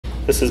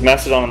This is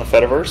Mastodon the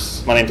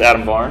Fediverse. My name's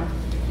Adam Varn.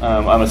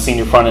 I'm a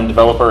senior front-end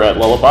developer at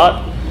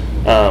Lullabot.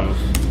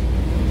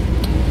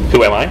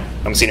 Who am I?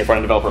 I'm a senior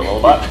front-end developer at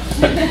Lullabot.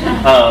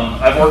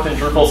 I've worked in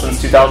Drupal since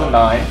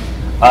 2009.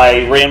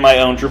 I ran my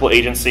own Drupal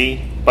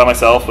agency by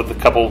myself with a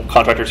couple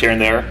contractors here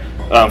and there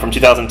from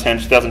 2010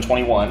 to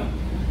 2021.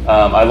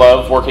 I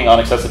love working on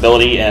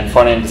accessibility and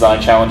front-end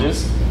design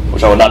challenges,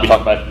 which I will not be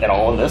talking about at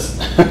all in this.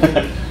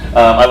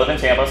 I live in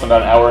Tampa, so I'm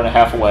about an hour and a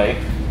half away.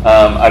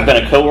 I've been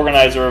a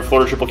co-organizer of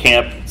Florida Drupal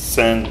Camp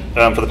since,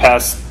 for the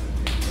past,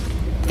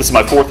 this is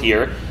my 4th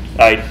year.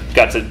 I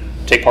got to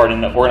take part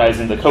in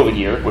organizing the COVID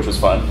year, which was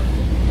fun.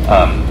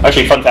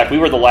 Actually, fun fact, we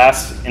were the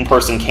last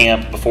in-person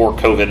camp before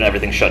COVID and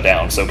everything shut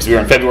down. So, because we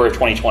were in February of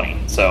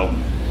 2020. So,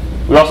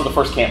 we were also the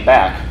first camp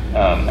back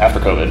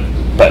after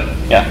COVID. But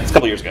yeah, it's a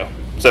couple years ago.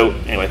 So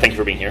anyway, thank you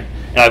for being here.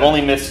 And I've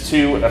only missed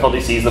 2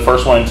 FLDCs, the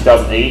first one in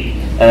 2008,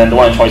 and then the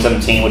one in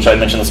 2017, which I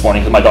mentioned this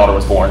morning because my daughter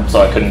was born, so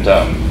I couldn't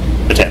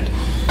attend.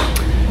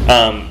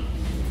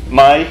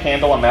 My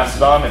handle on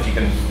Mastodon, if you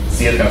can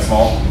see it kind of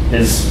small,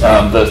 is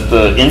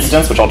the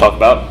instance, which I'll talk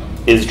about,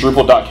 is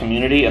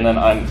Drupal.community, and then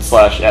I'm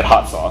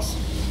 /@hotsauce.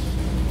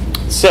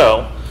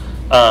 So,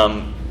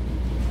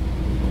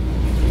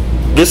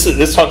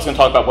 this talk is going to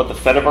talk about what the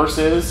Fediverse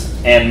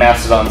is, and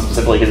Mastodon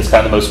specifically, because it's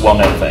kind of the most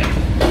well-known thing.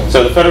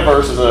 So the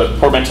Fediverse is a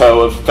portmanteau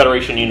of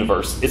Federation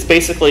Universe. It's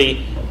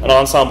basically an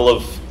ensemble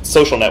of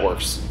social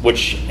networks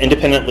which are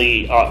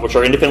independently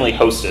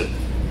hosted,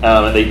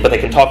 but they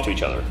can talk to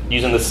each other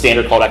using this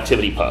standard called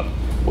ActivityPub,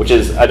 which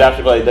is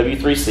adapted by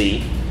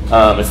W3C.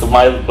 It's the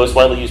most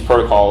widely used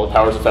protocol that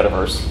powers the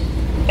Fediverse.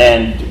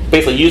 And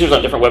basically, users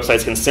on different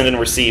websites can send and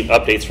receive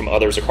updates from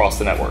others across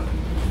the network.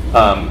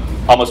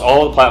 Almost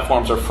all of the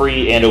platforms are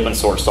free and open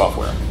source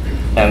software.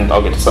 And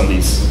I'll get to some of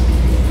these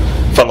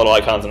fun little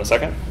icons in a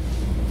second.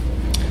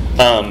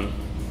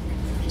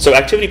 So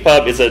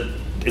ActivityPub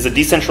is a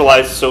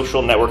decentralized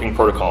social networking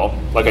protocol,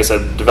 like I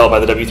said, developed by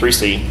the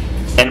W3C,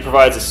 and it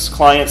provides a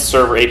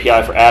client-server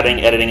API for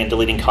adding, editing, and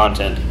deleting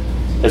content,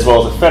 as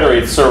well as a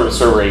federated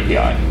server-to-server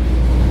API.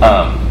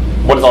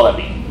 What does all that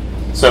mean?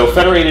 So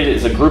federated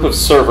is a group of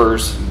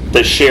servers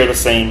that share the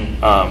same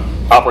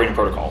operating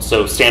protocol.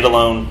 So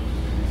standalone.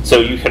 So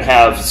you can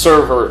have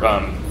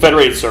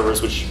federated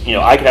servers, which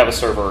I could have a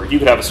server, you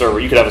could have a server,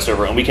 you could have a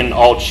server, and we can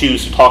all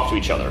choose to talk to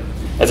each other,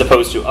 as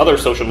opposed to other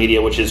social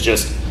media, which is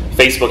just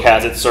Facebook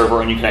has its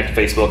server and you connect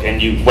to Facebook,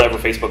 and whatever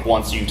Facebook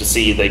wants you to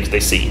see, they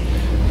see.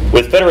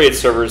 With federated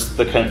servers,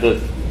 the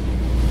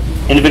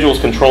individual's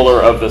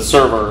controller of the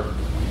server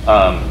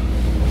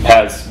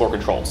has more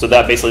control. So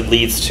that basically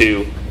leads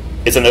to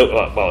it's an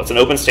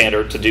open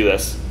standard to do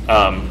this,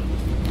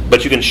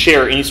 but you can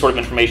share any sort of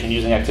information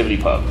using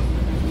ActivityPub.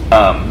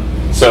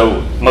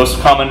 So most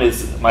common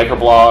is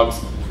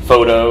microblogs,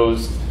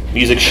 photos,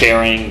 music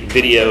sharing,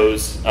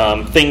 videos,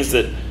 things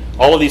that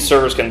all of these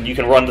servers you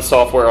can run the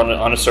software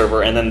on a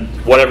server, and then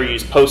whatever you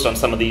post on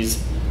some of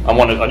these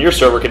on your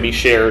server can be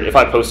shared. If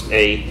I post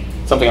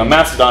something on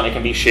Mastodon, it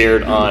can be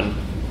shared on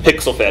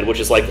PixelFed, which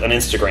is like an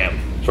Instagram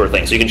sort of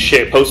thing. So you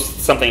can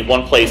post something in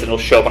one place, and it'll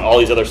show up on all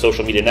these other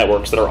social media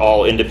networks that are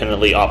all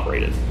independently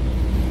operated.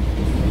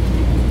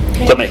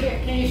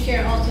 Can you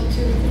share also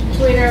to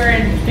Twitter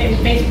and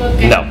Facebook?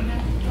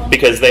 No,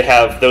 because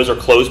those are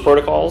closed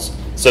protocols,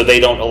 so they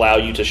don't allow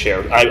you to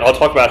share. I'll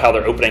talk about how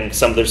they're opening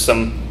there's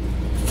some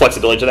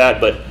flexibility to that,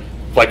 but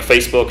like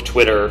Facebook,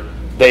 Twitter,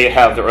 they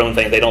have their own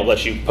thing. They don't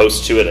let you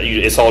post to it.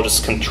 It's all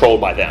just controlled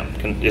by them.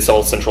 It's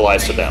all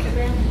centralized to them.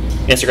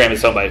 Instagram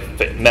is owned by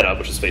Meta,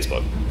 which is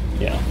Facebook.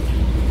 Yeah.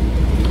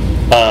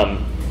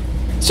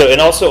 So it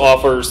also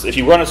offers, if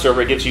you run a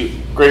server, it gives you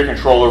greater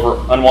control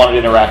over unwanted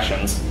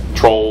interactions,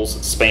 trolls,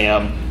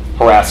 spam,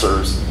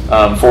 harassers,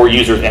 for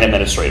users and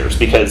administrators.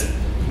 Because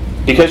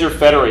you're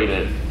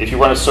federated, if you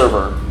run a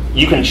server,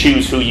 you can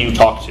choose who you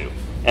talk to.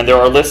 And there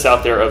are lists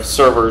out there of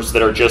servers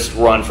that are just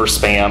run for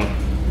spam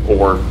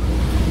or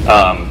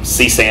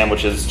CSAM,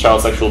 which is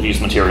child sexual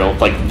abuse material.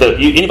 Like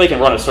anybody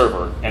can run a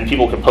server, and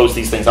people can post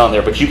these things on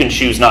there, but you can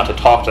choose not to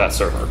talk to that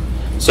server.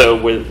 So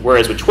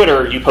whereas with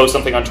Twitter, you post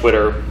something on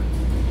Twitter,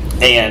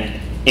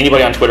 and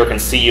anybody on Twitter can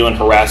see you and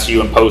harass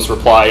you and post,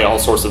 reply, all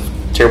sorts of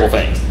terrible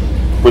things.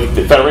 With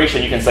the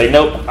Federation, you can say,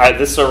 nope,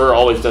 this server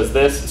always does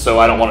this, so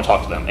I don't want to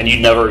talk to them. And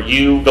you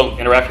don't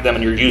interact with them,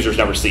 and your users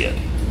never see it.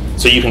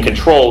 So you can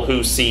control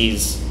who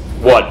sees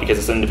what because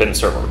it's an independent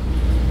server.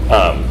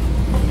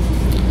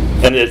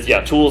 And there's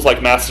tools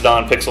like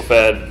Mastodon,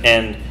 PixelFed,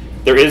 and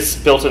there is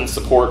built-in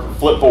support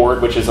for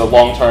Flipboard, which is a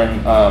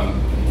long-term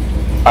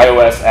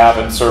iOS app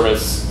and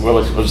service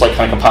which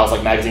kind of compiles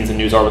like magazines and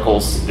news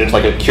articles. There's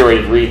like a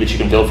curated read that you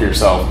can build for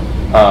yourself.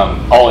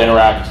 All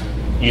interact,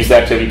 use the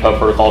ActivityPub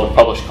protocol to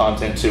publish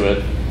content to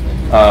it.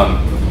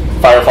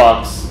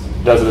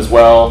 Firefox does it as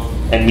well,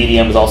 and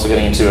Medium is also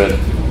getting into it.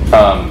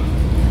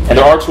 And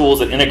there are tools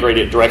that integrate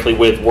it directly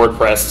with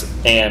WordPress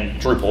and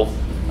Drupal.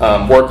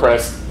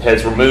 WordPress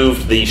has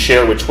removed the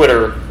share with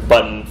Twitter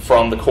button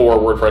from the core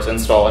WordPress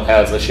install and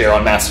has a share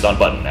on Mastodon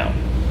button now,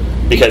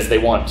 because they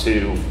want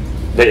to.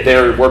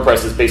 Their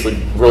WordPress is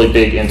basically really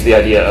big into the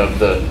idea of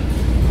the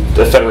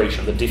the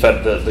federation,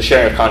 the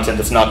sharing of content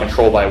that's not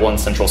controlled by one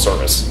central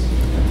service.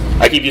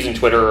 I keep using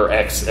Twitter or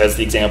X as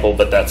the example,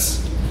 but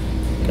that's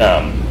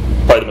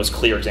probably the most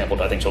clear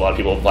example, I think, to a lot of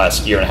people the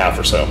last year and a half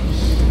or so.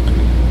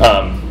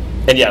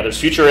 And yeah, there's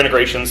future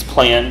integrations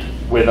planned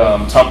with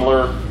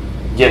Tumblr,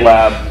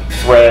 GitLab,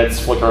 Threads,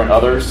 Flickr, and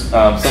others.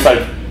 Since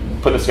I've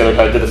put this together,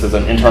 I did this as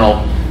an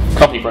internal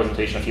company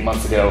presentation a few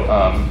months ago.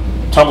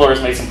 Tumblr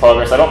has made some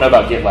progress. I don't know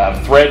about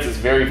GitLab. Threads is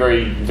very,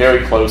 very,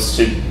 very close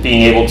to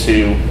being able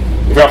to,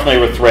 if you're not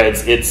familiar with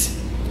Threads,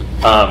 it's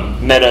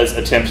Meta's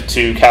attempt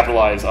to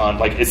capitalize on,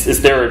 like, it's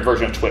their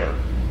version of Twitter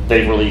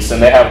they've released,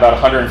 and they have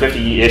about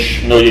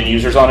 150-ish million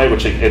users on it,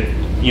 which you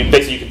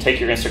can take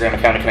your Instagram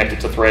account and connect it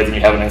to Threads, and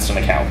you have an instant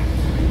account.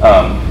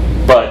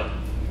 But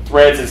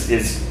Threads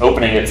is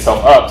opening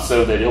itself up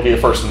so that it'll be the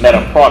first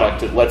Meta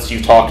product that lets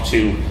you talk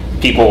to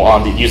people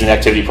using the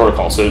activity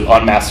protocol. So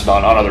on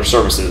Mastodon, on other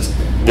services,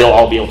 they'll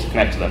all be able to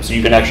connect to them. So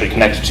you can actually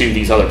connect to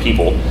these other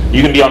people.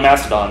 You can be on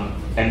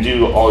Mastodon and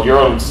do all your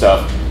own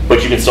stuff,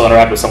 but you can still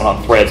interact with someone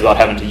on Threads without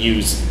having to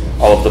use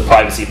all of the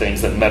privacy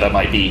things that Meta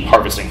might be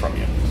harvesting from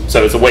you.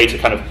 So it's a way to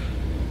kind of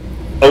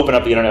open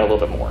up the internet a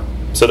little bit more.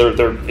 So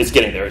it's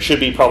getting there. It should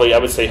be probably, I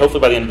would say, hopefully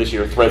by the end of this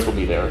year, Threads will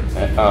be there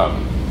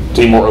to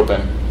be more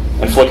open.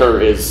 And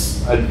Flickr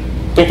is, I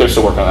think they're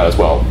still working on that as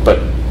well. But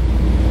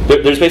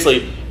there's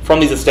basically, from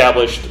these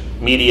established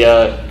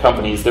media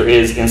companies, there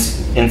is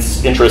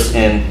interest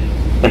in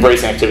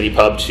embracing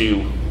ActivityPub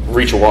to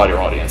reach a wider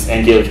audience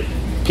and give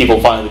people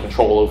finally the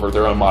control over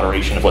their own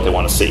moderation of what they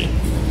want to see.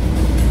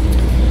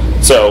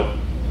 So,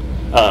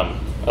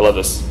 I love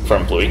this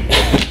from Bluey.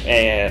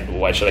 And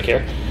why should I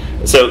care?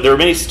 So there are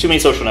too many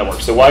social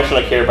networks. So why should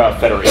I care about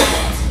federations?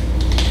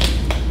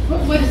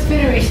 What does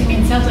federation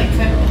mean? Sounds like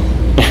federal.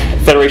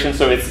 Federation.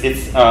 So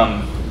it's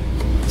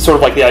sort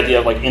of like the idea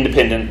of like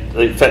independent,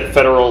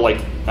 federal, like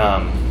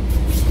trying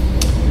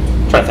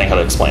to think how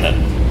to explain it.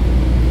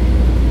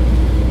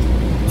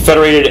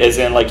 Federated as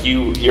in like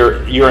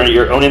you're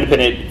your own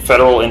independent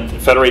federal and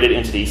federated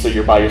entity, so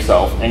you're by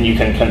yourself,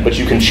 and but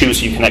you can choose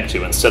who you connect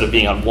to instead of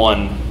being on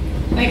one.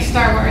 Like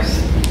Star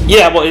Wars.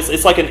 Yeah, well,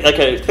 it's like think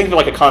of it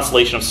like a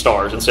constellation of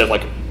stars instead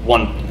of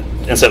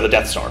the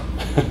Death Star.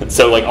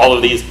 So like all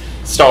of these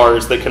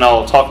stars that can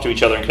all talk to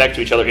each other and connect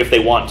to each other if they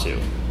want to.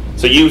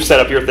 So you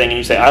set up your thing and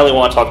you say, I only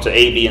want to talk to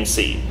A, B, and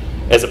C,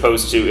 as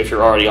opposed to if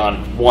you're already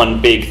on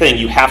one big thing,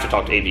 you have to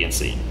talk to A, B, and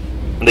C,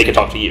 and they can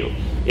talk to you.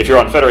 If you're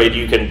on Federated,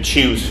 you can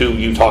choose who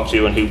you talk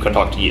to and who can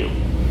talk to you.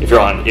 If you're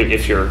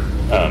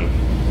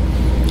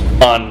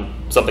on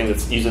something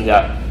that's using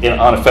that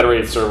on a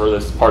federated server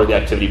that's part of the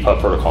ActivityPub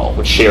protocol,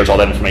 which shares all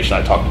that information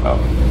I talked about.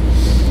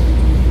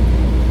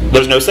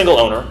 There's no single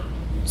owner,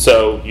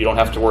 so you don't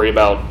have to worry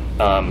about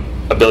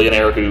a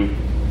billionaire who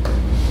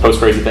posts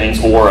crazy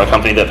things or a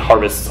company that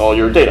harvests all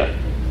your data.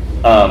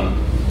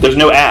 There's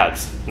no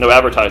ads, no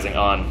advertising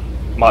on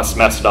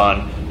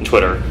Mastodon and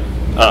Twitter,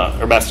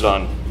 or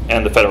Mastodon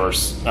and the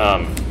Fediverse.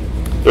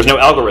 There's no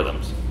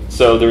algorithms,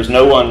 so there's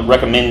no one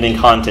recommending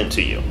content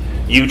to you.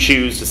 You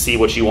choose to see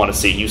what you want to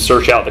see. You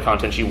search out the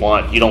content you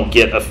want. You don't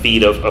get a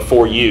feed of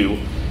for you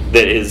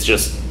that is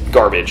just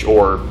garbage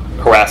or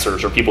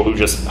harassers or people who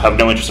just have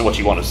no interest in what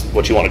you want to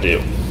do,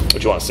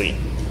 what you want to see.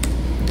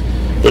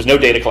 There's no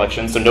data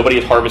collection, so nobody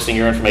is harvesting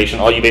your information.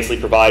 All you basically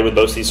provide with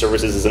both of these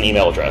services is an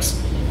email address,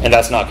 and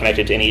that's not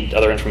connected to any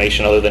other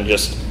information other than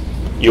just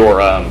your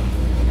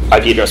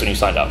IP address when you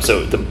signed up.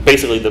 So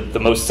basically the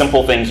most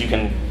simple things you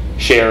can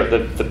share,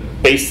 the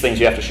base things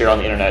you have to share on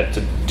the internet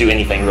to do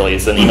anything really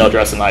is an email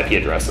address and an IP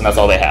address, and that's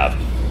all they have.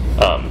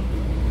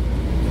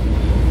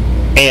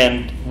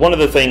 And one of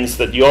the things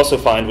that you also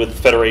find with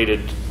federated,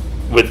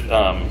 in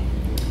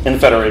the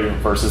federated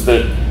universe is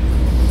that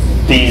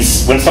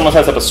when someone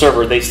sets up a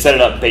server, they set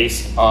it up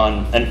based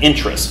on an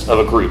interest of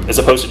a group, as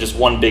opposed to just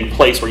one big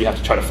place where you have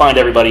to try to find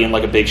everybody in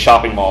like a big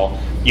shopping mall.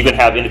 You can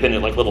have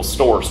independent, like little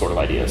store sort of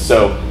ideas.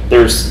 So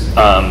there's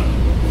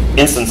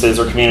instances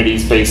or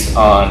communities based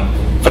on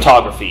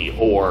photography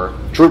or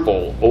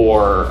Drupal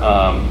or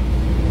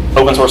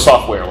open source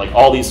software, like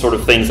all these sort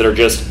of things that are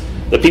just,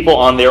 the people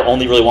on there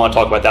only really want to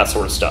talk about that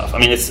sort of stuff. I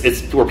mean,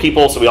 we're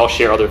people, so we all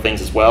share other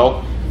things as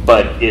well,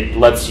 but it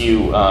lets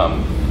you,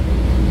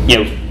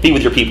 be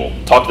with your people,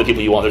 talk to the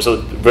people you want. There's a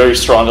very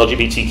strong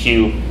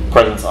LGBTQ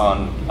presence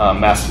on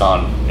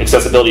Mastodon.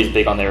 Accessibility is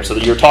big on there, so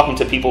that you're talking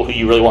to people who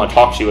you really want to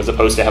talk to, as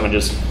opposed to having to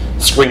just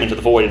scream into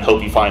the void and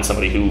hope you find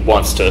somebody who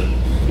wants to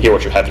hear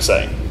what you have to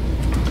say.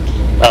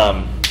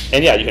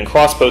 And yeah, you can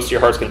cross-post to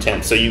your heart's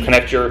content. So you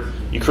create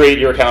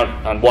your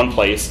account on one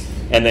place,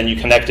 and then you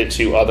connect it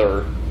to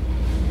other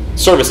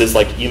services.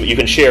 Like you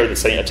can share,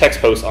 a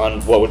text post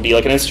on what would be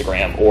like an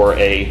Instagram or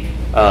a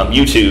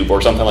YouTube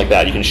or something like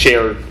that. You can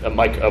share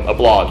a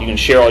blog. You can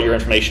share all your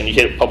information. You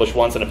hit publish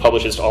once, and it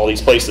publishes to all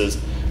these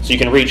places, so you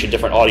can reach a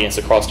different audience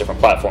across different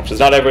platforms. Because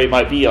not everybody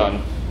might be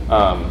on,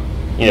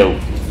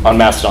 on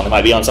Mastodon. They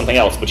might be on something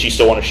else, but you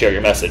still want to share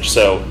your message.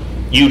 So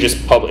you just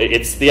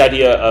it's the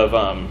idea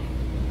of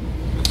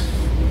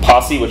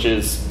POSSE, which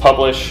is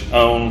publish,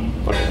 own.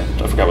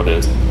 I forgot what it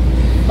is.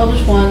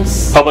 Publish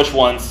once. Publish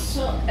once.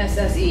 So,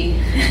 SSE.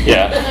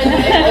 Yeah.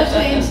 when they post to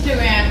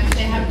Instagram,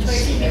 they have a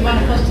choice if you want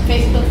to post to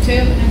Facebook too,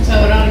 and so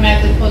it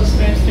automatically posts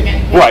to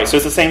Instagram. Right, so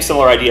it's the same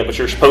similar idea, but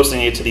you're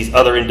posting it to these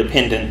other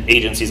independent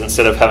agencies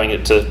instead of having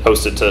it to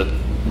post it to,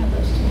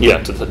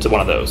 to one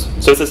of those.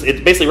 So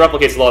it basically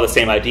replicates a lot of the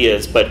same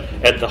ideas, but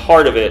at the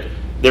heart of it,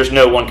 there's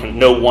no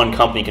one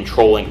company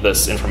controlling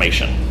this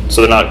information. So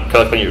they're not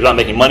collecting, you're not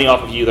making money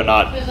off of you. They're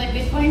not. It's like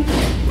Bitcoin.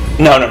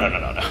 No,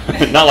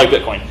 not like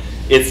Bitcoin.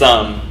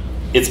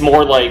 It's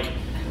more like,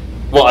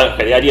 well,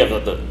 okay, the idea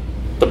of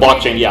the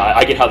blockchain. Yeah,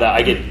 I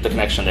get the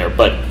connection there,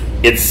 but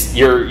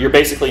you're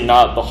basically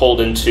not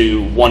beholden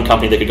to one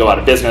company that could go out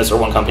of business, or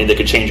one company that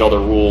could change all their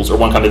rules, or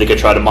one company that could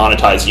try to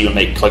monetize you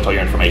and collect all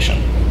your information.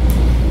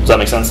 Does that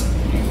make sense?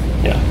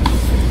 Yeah.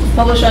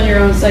 Publish on your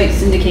own site,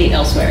 syndicate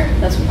elsewhere.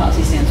 That's what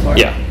POSSE stands for.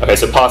 Yeah. Okay,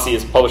 so POSSE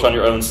is publish on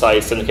your own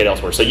site, syndicate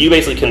elsewhere. So you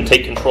basically can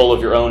take control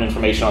of your own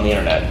information on the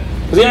internet.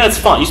 Because the internet's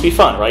fun. It used to be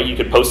fun, right? You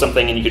could post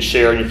something and you could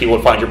share, and people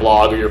would find your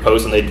blog or your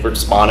post and they'd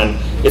respond,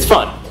 and it's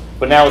fun.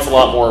 But now it's a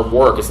lot more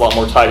work. It's a lot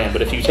more tied in.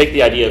 But if you take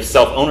the idea of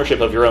self-ownership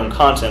of your own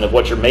content, of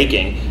what you're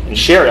making, and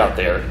share it out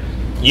there,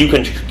 you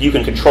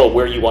can control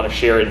where you want to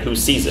share it and who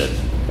sees it,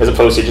 as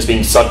opposed to just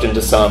being sucked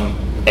into some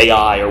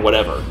AI or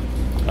whatever.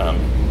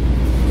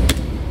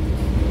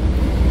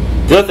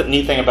 The other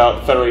neat thing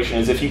about Federation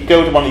is if you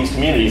go to one of these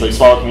communities, like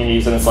smaller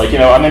communities, and it's like,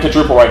 I'm into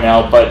Drupal right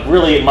now, but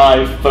really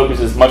my focus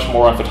is much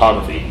more on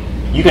photography.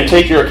 You can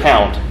take your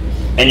account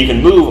and you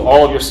can move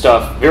all of your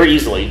stuff very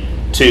easily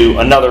to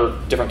another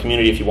different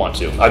community if you want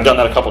to. I've done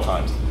that a couple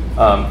times.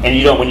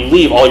 And when you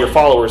leave, all your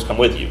followers come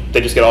with you.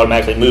 They just get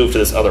automatically moved to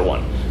this other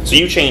one. So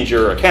you change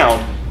your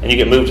account and you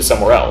get moved to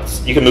somewhere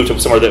else. You can move to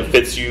somewhere that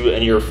fits you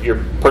and your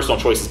personal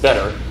choice is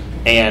better,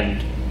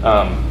 and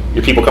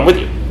your people come with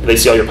you. They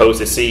see all your posts,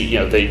 they see,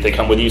 they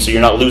come with you, so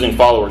you're not losing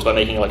followers by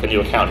making like a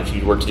new account if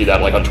you were to do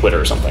that like on Twitter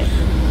or something.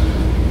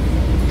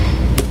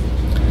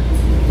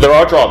 There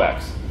are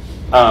drawbacks.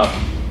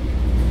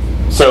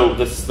 So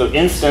the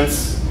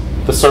instance,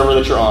 the server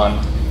that you're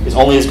on, is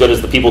only as good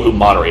as the people who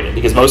moderate it,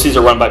 because most of these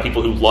are run by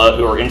people who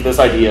are into this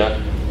idea,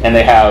 and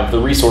they have the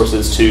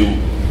resources to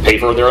pay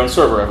for their own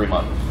server every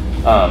month.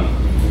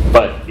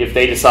 But if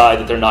they decide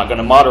that they're not going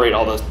to moderate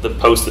all the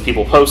posts that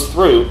people post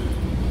through,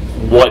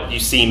 what you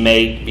see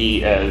may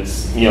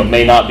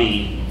not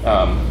be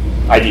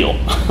ideal,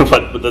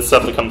 but the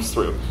stuff that comes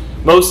through.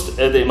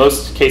 In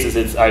most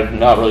cases, I've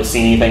not really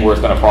seen anything where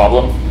it's been a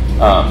problem.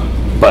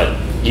 But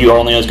you are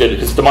only as good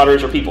because the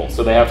moderators are people,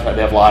 so they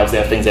have lives, they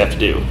have things they have to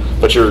do.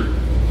 But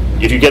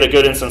if you get a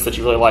good instance that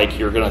you really like,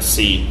 you'll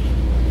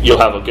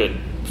have a good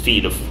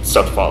feed of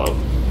stuff to follow.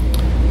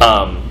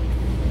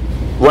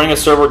 Running a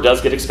server does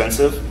get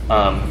expensive.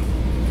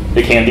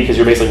 It can be because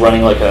you're basically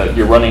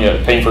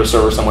paying for a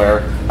server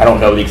somewhere. I don't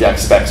know the exact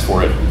specs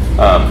for it.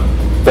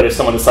 But if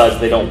someone decides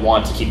they don't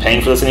want to keep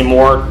paying for this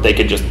anymore, they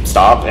could just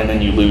stop and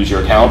then you lose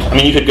your account. I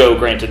mean, you could go,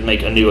 granted,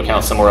 make a new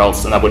account somewhere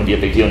else and that wouldn't be a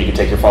big deal and you could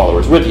take your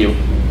followers with you.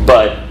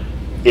 But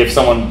if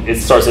it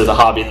starts as a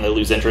hobby and they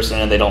lose interest in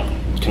it and they don't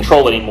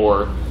control it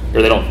anymore,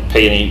 or they don't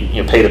pay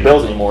the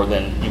bills anymore,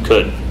 then you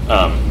could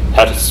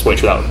have to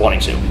switch without wanting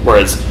to.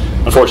 Whereas,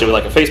 unfortunately,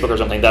 like a Facebook or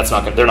something,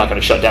 they're not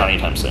going to shut down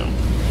anytime soon.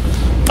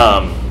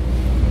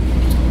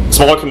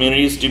 Smaller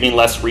communities do mean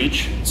less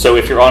reach. So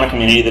if you're on a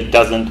community that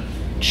doesn't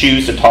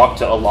choose to talk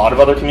to a lot of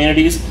other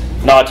communities,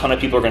 not a ton of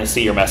people are going to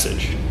see your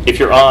message. If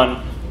you're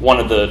on one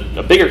of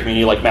a bigger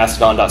community like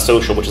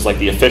Mastodon.social, which is like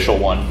the official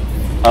one,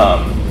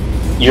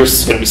 you're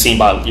going to be seen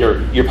by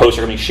your posts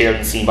are going to be shared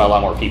and seen by a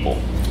lot more people.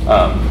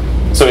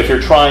 So if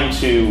you're trying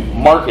to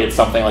market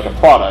something like a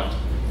product,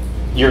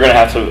 it's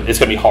going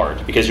to be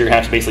hard because you're going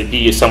to have to basically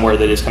be somewhere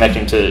that is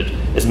connecting to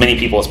as many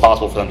people as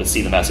possible for them to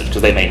see the message,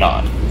 because they may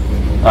not.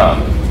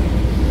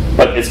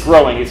 But it's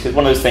growing. It's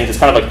one of those things. It's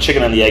kind of like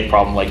chicken and the egg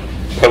problem. Like,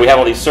 okay, we have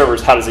all these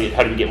servers. How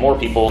do we get more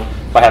people?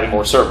 By having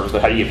more servers.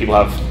 But how do you get people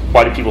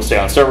why do people stay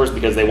on servers?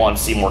 Because they want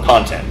to see more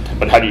content.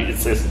 But how do you?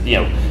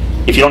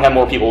 If you don't have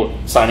more people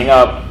signing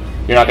up,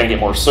 you're not going to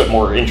get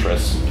more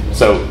interest.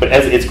 So, but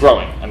as it's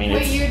growing. I mean,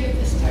 what year did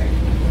this start?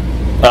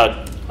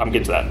 I'm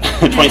getting to that.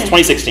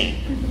 2016,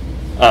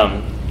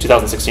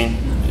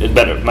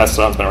 2016.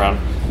 Mastodon's been around.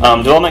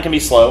 Development can be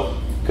slow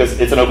because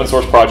it's an open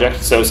source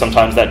project. So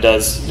sometimes that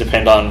does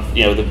depend on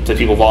the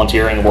people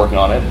volunteering and working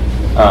on it,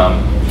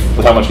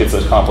 with how much gets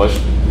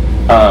accomplished.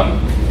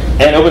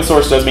 And open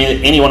source does mean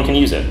that anyone can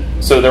use it.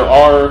 So there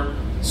are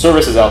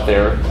services out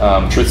there,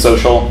 Truth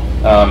Social,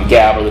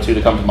 Gab are the two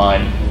that come to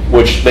mind,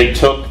 which they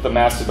took the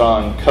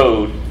Mastodon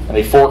code and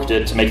they forked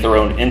it to make their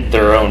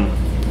own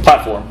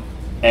platform.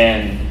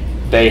 And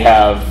they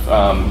have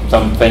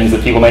some things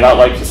that people may not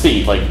like to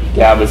see, like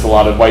Gab is a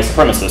lot of white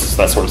supremacists,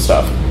 that sort of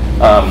stuff.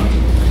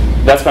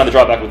 That's kind of the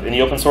drawback with any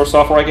open source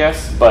software, I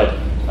guess. But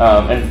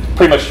and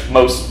pretty much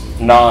most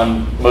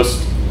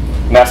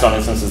Mastodon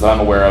instances that I'm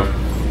aware of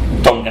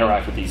don't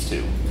interact with these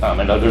two,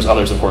 and there's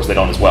others, of course, they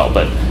don't as well.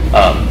 But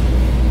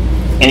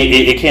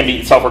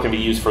software can be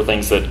used for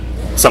things that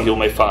some people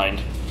may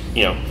find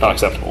not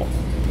acceptable.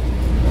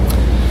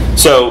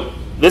 So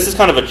this is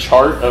kind of a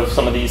chart of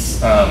some of these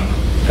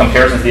kind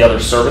comparison to the other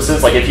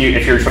services. Like if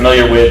you're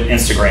familiar with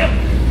Instagram,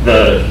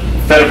 the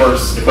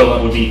Fediverse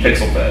equivalent would be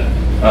PixelFed.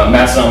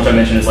 Mastodon, which I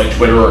mentioned, is like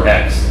Twitter or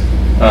X.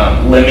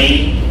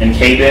 Lemmy and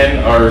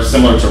Kbin are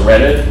similar to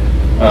Reddit.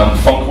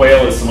 Funk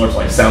Whale is similar to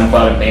like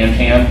SoundCloud and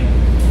Bandcamp.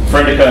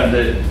 Friendica and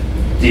the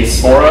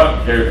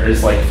Diaspora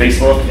is like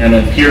Facebook, and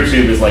then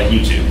PeerTube is like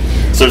YouTube.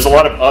 So there's a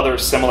lot of other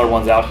similar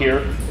ones out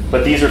here,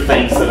 but these are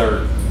things that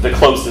are the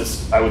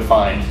closest I would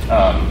find.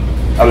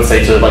 I would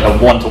say to like a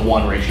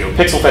 1-to-1 ratio.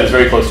 PixelFed is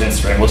very close to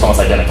Instagram; it looks almost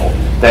identical.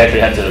 They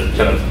actually had to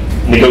kind of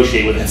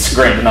negotiate with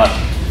Instagram to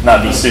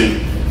not be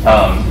sued.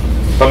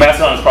 But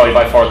Mastodon is probably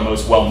by far the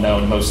most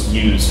well-known, most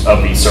used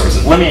of these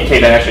services. Lemmy and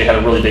Kbin actually had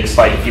a really big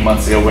spike a few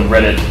months ago when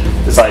Reddit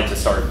decided to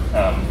start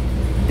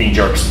being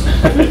jerks.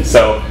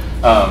 So,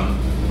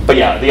 but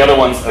yeah, the other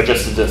ones are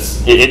just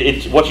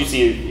what you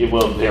see, it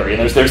will vary.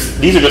 And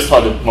these are just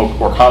probably the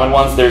more common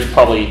ones. There's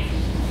probably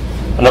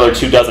another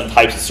 24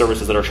 types of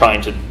services that are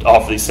trying to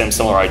offer these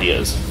similar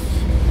ideas.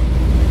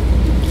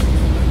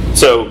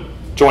 So,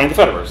 joining the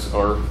Fediverse,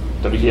 or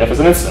WTF as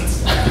an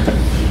instance.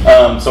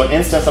 So an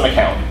instance, an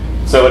account.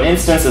 So an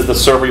instance is the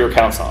server your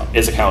account's on.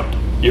 Is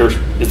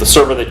the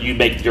server that you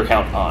make your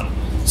account on.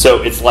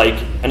 So it's like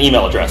an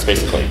email address,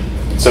 basically.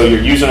 So your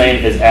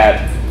username is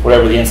at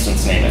whatever the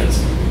instance name is.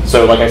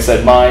 So like I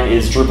said, mine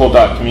is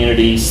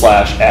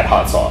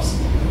drupal.community/@hotsauce.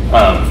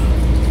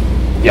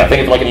 Yeah,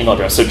 think of it like an email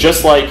address. So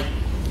just like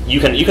you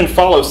can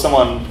follow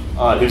someone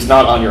who's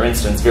not on your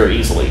instance very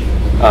easily.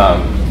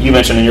 You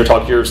mentioned in your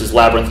talk, yours is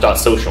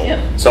labyrinth.social.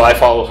 Yep. So I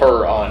follow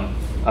her on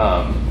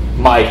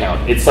my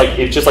account. It's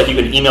just like you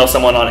can email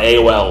someone on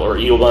AOL or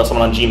email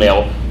someone on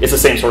Gmail. It's the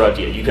same sort of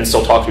idea. You can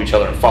still talk to each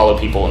other and follow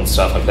people and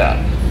stuff like that.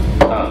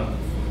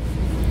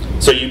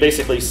 So you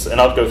basically, and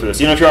I'll go through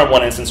this, even if you're on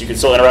one instance, you can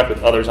still interact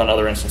with others on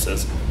other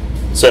instances.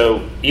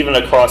 So even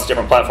across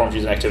different platforms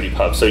using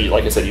ActivityPub. So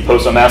like I said, you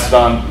post on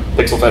Mastodon,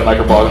 PixelFed,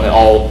 Microblog, and then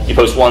you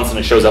post once and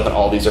it shows up in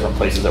all these different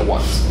places at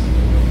once.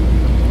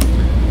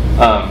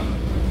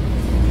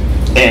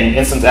 And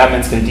instance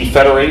admins can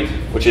defederate,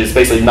 which is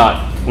basically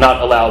not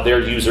allow their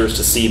users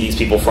to see these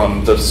people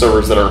from the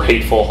servers that are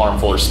hateful,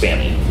 harmful, or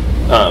spammy.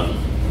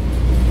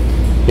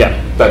 Yeah,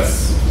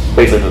 that's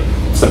basically the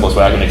simplest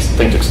way I can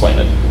think to explain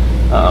it.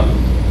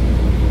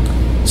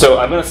 So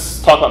I'm going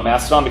to talk about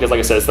Mastodon because, like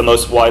I said, it's the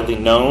most widely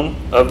known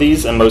of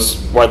these and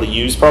most widely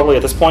used probably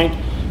at this point.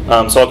 So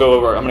I'm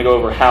going to go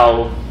over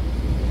how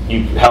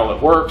it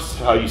works,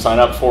 how you sign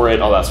up for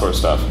it, all that sort of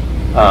stuff.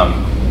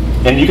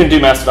 And you can do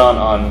Mastodon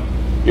on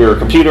your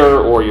computer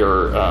or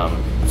your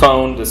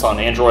phone. It's on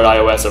Android,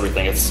 iOS,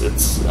 everything.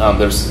 There's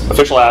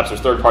official apps,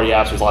 there's third-party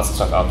apps, there's lots of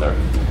stuff out there.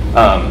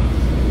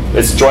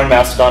 It's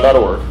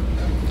joinmastodon.org,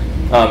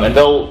 and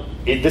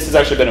this has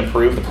actually been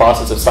improved. The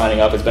process of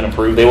signing up has been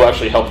improved. They will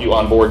actually help you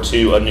onboard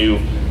to a new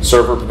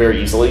server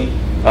very easily.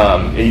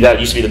 That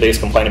used to be the biggest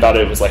complaint about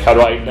it. It was like, how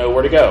do I know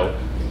where to go?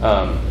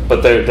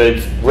 But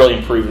they've really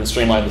improved and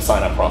streamlined the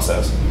sign-up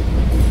process.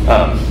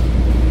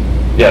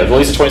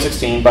 Released in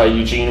 2016 by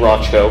Eugene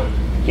Rochko.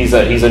 He's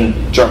in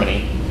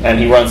Germany, and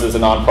he runs as a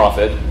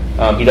nonprofit.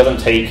 He doesn't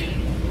take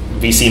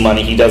VC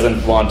money. He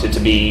doesn't want it to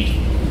be.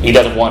 He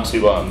doesn't want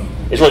to.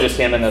 It's really just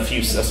him and a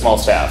small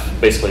staff.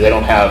 Basically, they're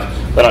not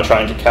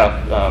trying to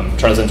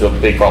turn this into a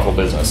big profitable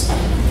business.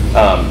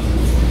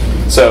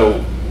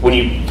 So when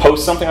you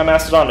post something on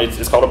Mastodon,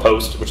 it's called a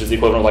post, which is the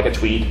equivalent of like a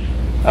tweet.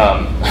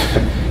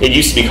 It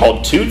used to be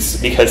called Toots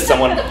because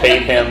someone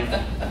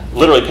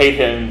literally paid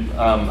him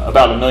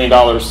about $1 million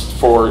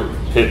for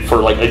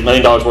like $1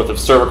 million worth of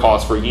server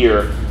costs for a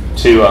year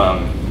to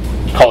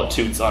call it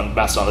Toots on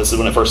Mastodon. This is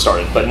when it first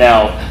started. But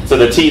now, so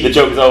the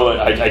joke is,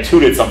 I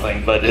tooted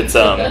something, but it's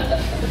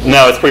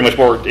now it's pretty much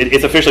more.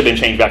 It's officially been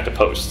changed back to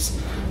posts.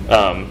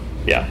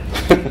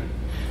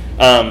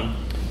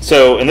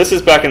 So, and this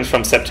is back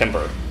from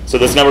September. So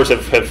those numbers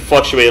have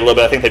fluctuated a little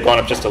bit. I think they've gone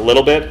up just a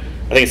little bit.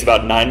 I think it's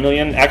about 9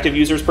 million active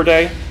users per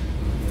day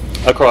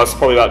across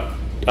probably about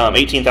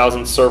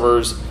 18,000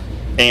 servers,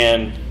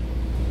 and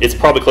it's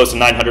probably close to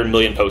 900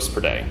 million posts per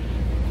day.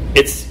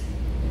 It's,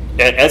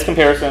 as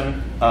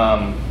comparison,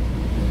 Facebook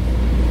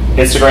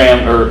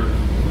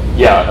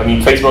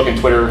and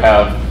Twitter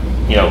have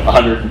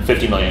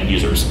 150 million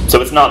users,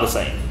 so it's not the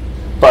same.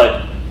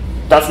 But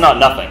that's not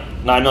nothing.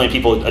 9 million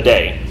people a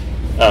day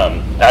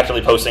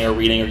actually posting or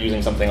reading or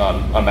using something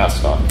on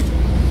Mastodon.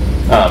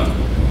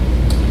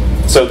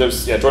 So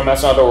there's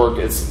joinmastodon.org.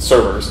 It's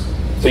servers.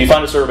 So you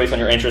find a server based on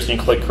your interest and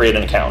you click create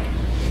an account.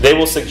 They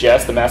will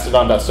suggest the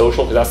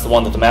mastodon.social because that's the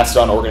one that the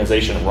Mastodon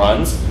organization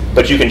runs,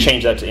 but you can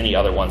change that to any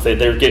other ones. I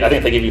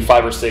think they give you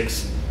 5 or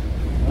 6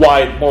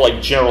 wide, more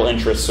like general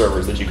interest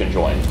servers that you can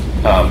join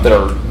that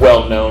are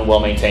well known, well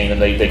maintained,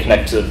 and they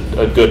connect to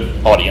a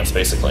good audience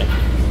basically.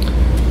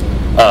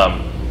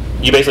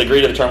 You basically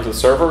agree to the terms of the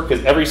server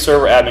because every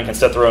server admin can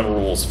set their own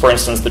rules. For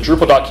instance, the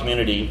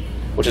Drupal.community,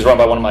 which is run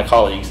by one of my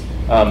colleagues,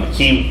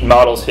 he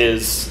models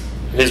his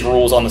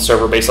rules on the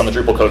server based on the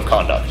Drupal code of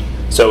conduct.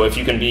 So if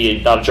you can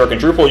be not a jerk in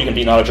Drupal, you can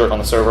be not a jerk on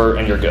the server,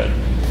 and you're good.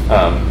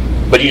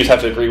 But you just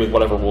have to agree with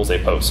whatever rules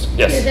they post.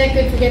 Yes? Is that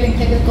good for getting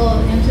technical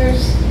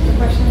answers to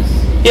questions?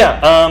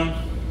 Yeah.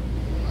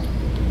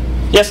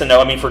 Yes and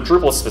no. I mean, for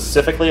Drupal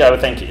specifically, I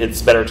would think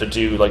it's better to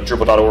do like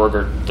Drupal.org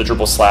or the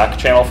Drupal Slack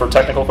channel for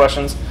technical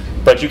questions.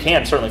 But you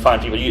can certainly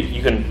find people.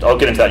 You can. I'll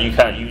get into that. You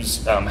kind of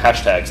use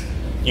hashtags.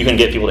 You can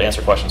get people to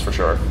answer questions for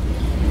sure.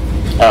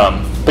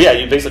 But yeah,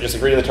 you basically just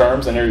agree to the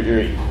terms, and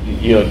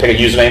you pick a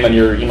username and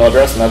your email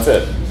address, and that's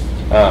it.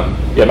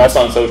 Yeah,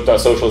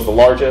 Mastodon.social is the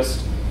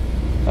largest,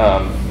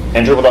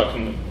 and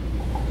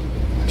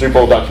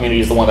Drupal.community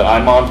is the one that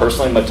I'm on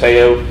personally.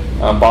 Matteo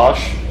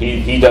Bosch,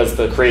 he does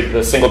create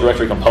the single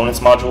directory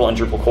components module in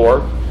Drupal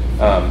core,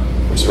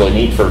 which is really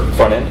neat for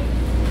front end.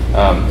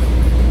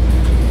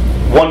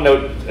 One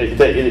note: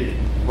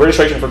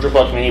 registration for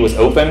Drupal.community was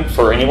open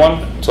for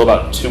anyone until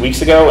about 2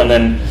 weeks ago, and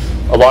then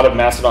a lot of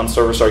Mastodon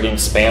servers started getting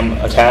spam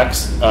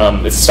attacks.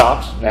 It's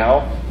stopped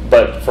now,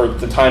 but for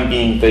the time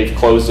being, they've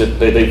closed it.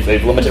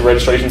 They've limited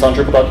registrations on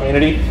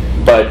Drupal.community,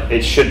 but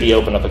it should be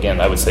open up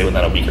again, I would say,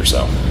 within a week or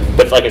so.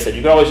 But like I said,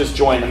 you can always just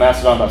join the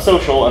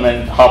Mastodon.social and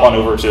then hop on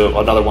over to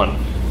another one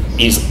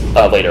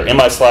later. In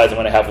my slides, I'm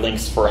going to have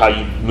links for how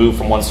you move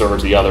from one server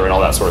to the other and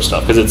all that sort of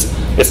stuff, because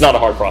it's not a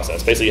hard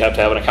process. Basically, you have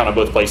to have an account on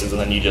both places,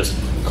 and then you just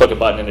click a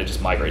button and it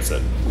just migrates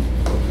it.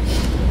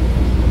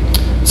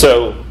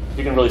 So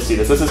you can really see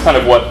this. This is kind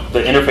of what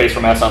the interface for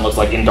Mastodon looks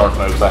like in dark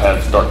mode, because I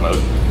have dark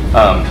mode.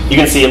 You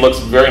can see it looks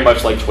very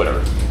much like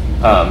Twitter.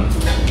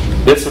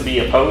 This would be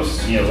a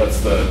post.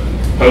 That's the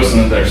post,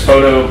 and then there's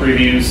photo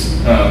previews.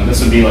 This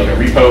would be like a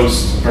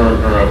repost or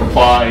a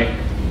reply.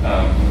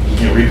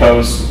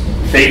 Repost,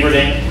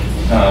 favoriting.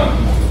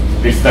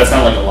 That's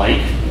not like a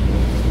like.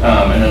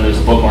 And then there's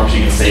a bookmark, so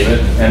you can save it.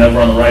 And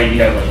over on the right,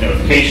 you have like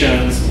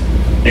notifications.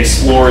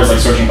 Explore is like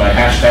searching by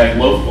hashtag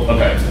local.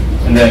 Okay.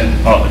 And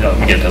then, let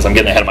me get this. I'm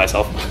getting ahead of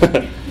myself.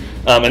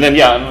 And then,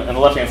 yeah, on the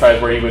left-hand side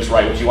is where you just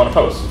write what you want to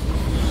post.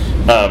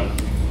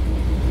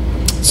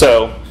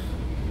 So,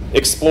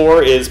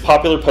 explore is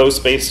popular posts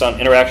based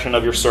on interaction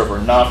of your server,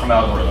 not from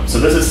algorithms. So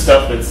this is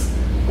stuff that's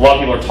a lot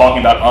of people are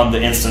talking about on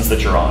the instance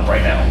that you're on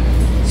right now.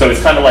 So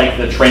it's kind of like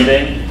the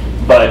trending,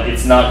 but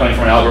it's not coming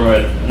from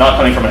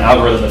an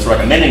algorithm that's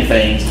recommending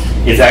things.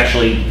 It's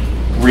actually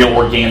real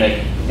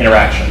organic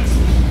interactions.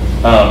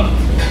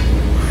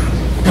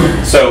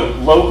 So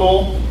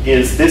local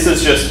this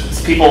is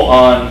just people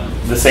on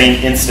the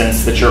same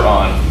instance that you're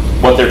on,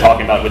 what they're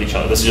talking about with each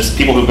other. This is just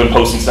people who've been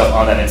posting stuff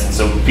on that instance.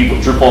 So people,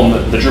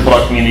 Drupal, the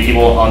Drupal.community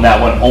people on that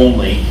one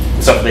only,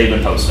 the stuff they've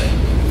been posting.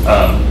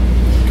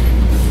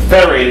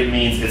 Federated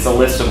means it's a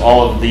list of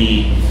all of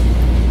the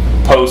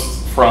posts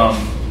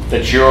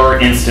that your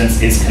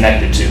instance is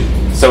connected to.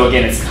 So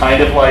again, it's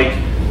kind of like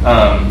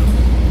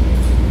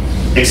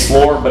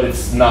Explore, but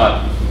it's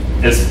not.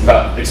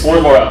 Explore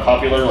is more about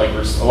popular, like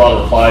there's a lot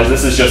of replies.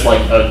 This is just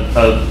like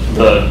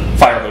the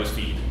Firehose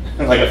feed,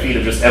 like a feed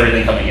of just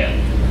everything coming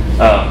in.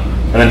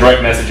 And then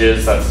direct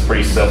messages, that's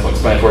pretty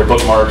self-explanatory.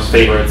 Bookmarks,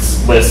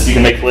 favorites, lists. You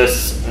can make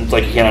lists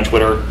like you can on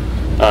Twitter.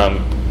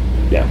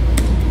 Yeah.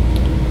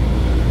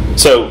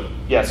 So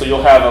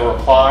you'll have a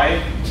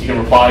reply. So you can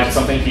reply to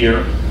something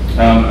here.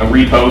 A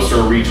repost or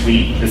a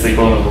retweet is the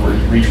equivalent of a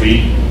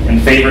retweet. And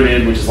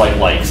favorited, which is like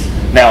likes.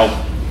 Now,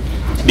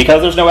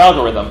 because there's no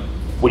algorithm,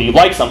 when you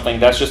like something,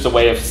 that's just a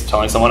way of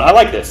telling someone, I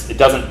like this. It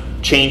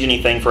doesn't change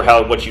anything for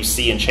what you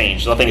see and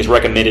change. Nothing is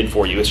recommended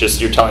for you. It's just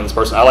you're telling this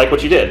person, I like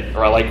what you did,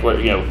 or I like what,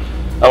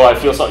 oh, I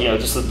feel so,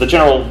 just the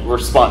general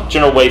response,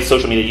 general way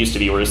social media used to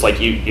be, where it's like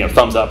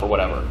thumbs up or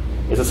whatever.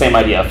 It's the same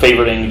idea.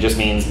 Favoriting just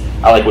means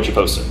I like what you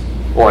posted,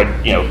 or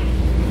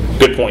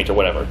good point or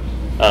whatever.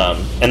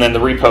 And then the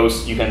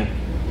repost, you can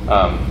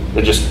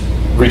just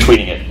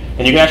retweeting it,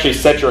 and you can actually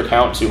set your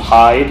account to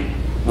hide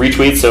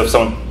retweets. So if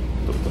someone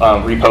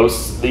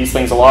reposts these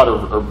things a lot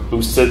or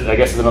boosts it, I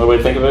guess is another way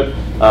to think of it.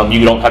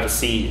 You don't have to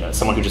see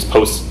someone who just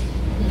posts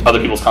other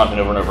people's content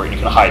over and over, and you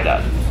can hide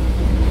that.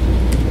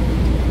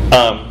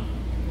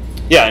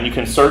 Yeah, and you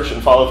can search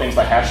and follow things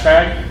by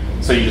hashtag.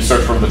 So you just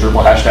search for the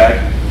Drupal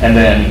hashtag, and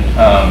then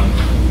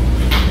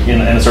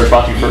in the search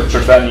box you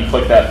search that, and you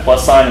click that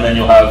plus sign, and then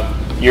you'll have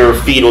your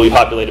feed will be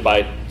populated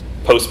by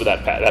posts with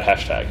that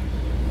hashtag.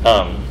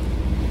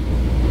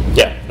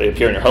 Yeah, they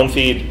appear in your home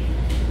feed.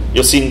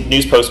 You'll see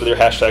news posts with your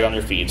hashtag on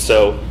your feed.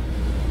 So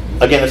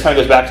again, this kind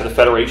of goes back to the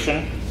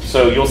federation.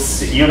 So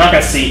you're not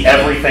going to see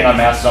everything on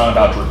Mastodon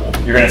about Drupal.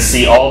 You're going to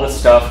see all this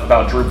stuff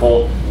about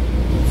Drupal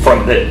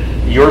from the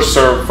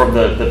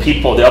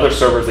other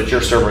servers that your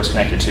server is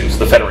connected to. So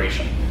the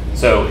federation.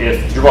 So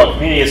if Drupal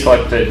community is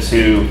connected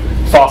to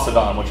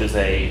Mastodon, which is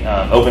a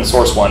open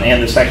source one,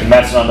 and it's connected to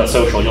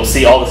Mastodon.social, you'll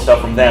see all the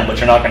stuff from them, but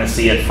you're not going to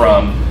see it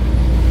from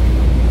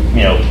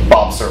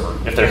Bob's server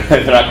if they're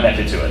not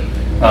connected to it.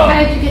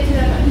 How did you get to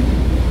that button?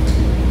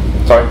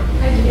 Sorry?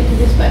 How did you get to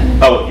this button?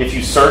 Oh, if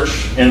you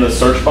search in the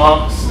search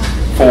box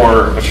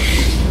for,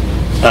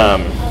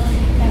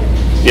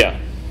 yeah,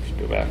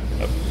 go back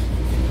up.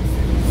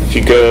 If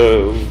you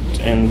go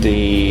in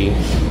the,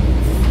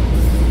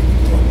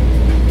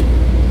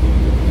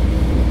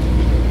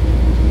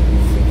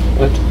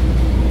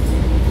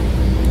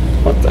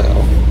 what the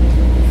hell?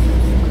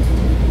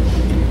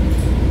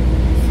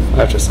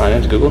 sign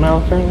into Google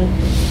now, apparently.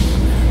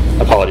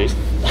 Apologies.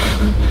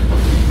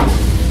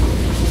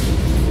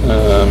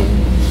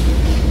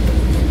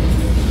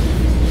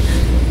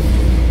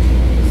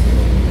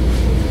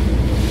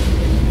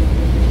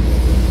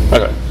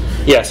 Okay.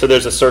 Yeah, so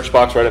there's a search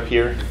box right up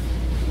here.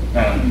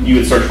 You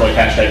would search for like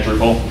hashtag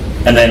Drupal,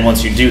 and then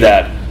once you do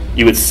that,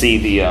 you would see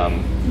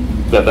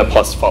the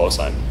plus follow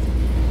sign.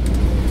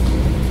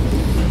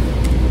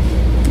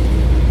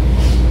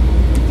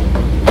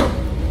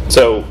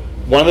 So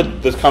one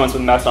of the comments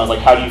with Mastodon is like,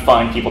 how do you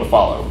find people to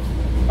follow?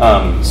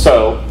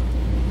 So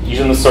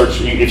using the search,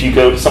 if you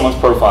go to someone's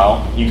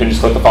profile, you can just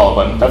click the follow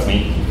button. That's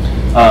me.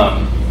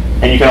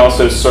 And you can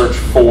also search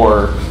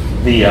for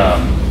the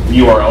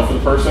URL for the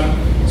person.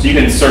 So you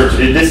can search.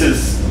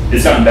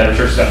 It's gotten better.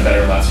 Search has gotten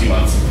better in the last few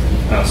months.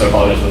 So I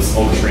apologize for this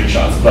older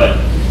screenshots, but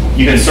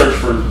you can search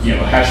for a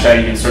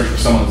hashtag. You can search for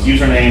someone's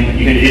username.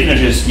 You can even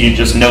if you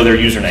just know their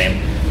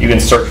username, you can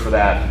search for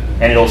that,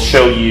 and it'll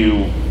show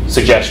you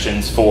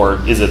suggestions for,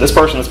 is it this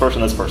person, this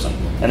person, this person,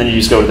 and then you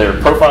just go to their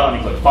profile and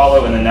you click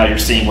follow, and then now you're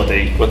seeing what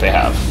they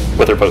have,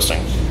 what they're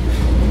posting.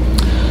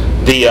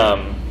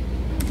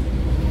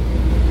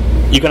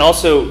 You can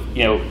also,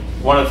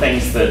 one of the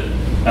things that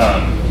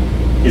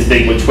is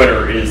big with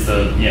Twitter is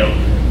the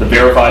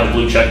verify the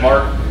blue check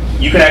mark.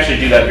 You can actually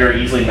do that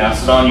very easily in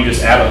Mastodon. You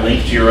just add a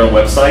link to your own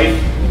website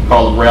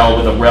called rel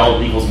with a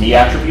rel equals me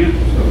attribute,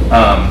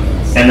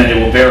 and then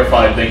it will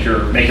verify, make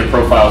your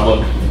profile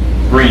look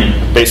green,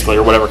 basically,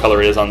 or whatever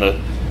color it is on that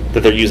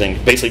they're using.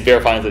 Basically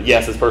verifying that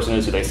yes, this person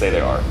is who they say they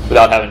are,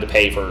 without having to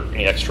pay for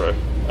any extra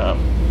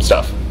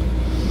stuff.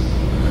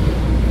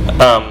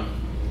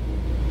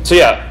 So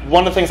yeah,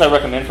 one of the things I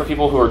recommend for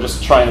people who are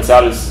just trying this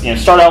out is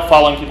start out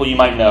following people you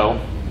might know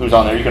who's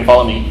on there. You can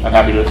follow me. I'm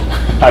happy to.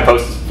 I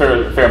post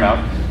a fair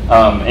amount,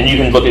 and you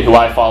can look at who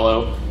I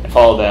follow and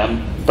follow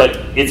them. But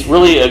it's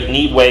really a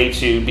neat way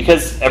to,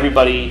 because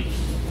everybody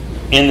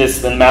in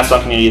the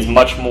Mastodon community is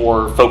much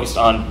more focused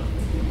on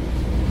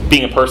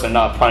being a person,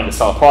 not trying to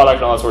sell a product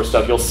and all that sort of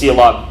stuff. You'll see a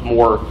lot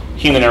more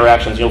human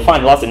interactions. You'll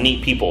find lots of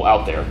neat people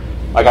out there.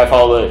 Like I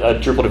follow a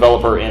Drupal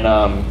developer in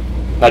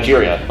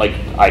Nigeria. Like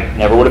I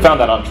never would have found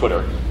that on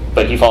Twitter,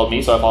 but he followed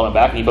me, so I followed him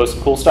back, and he posts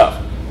some cool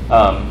stuff.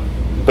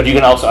 But you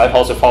can I've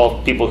also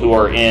followed people who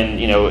are in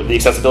the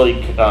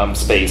accessibility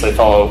space. I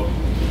follow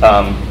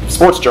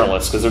sports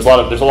journalists, because there's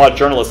a lot of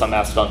journalists on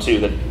Mastodon too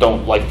that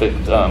don't like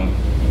that.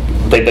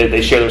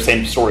 They share their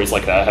same stories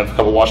like that. I have a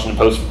couple Washington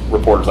Post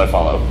reporters I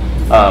follow.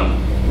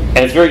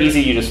 And it's very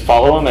easy. You just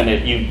follow them, and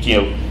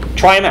you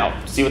try them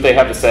out, see what they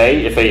have to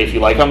say. If you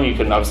like them, you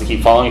can obviously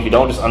keep following. If you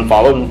don't, just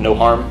unfollow them. No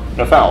harm,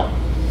 no foul.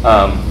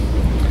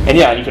 And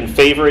yeah, you can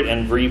favorite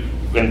and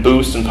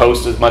boost and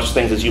post as much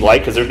things as you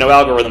like, because there's no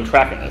algorithm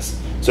tracking this.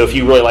 So if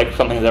you really like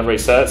something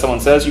that someone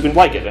says, you can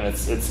like it, and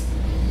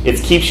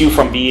it keeps you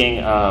from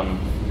being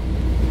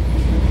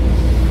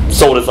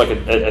sold as like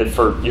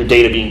for your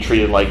data being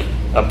treated like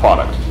a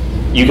product.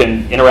 You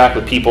can interact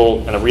with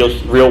people in a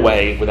real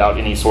way without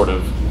any sort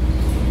of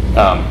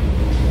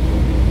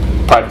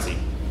privacy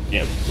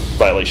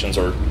violations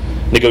or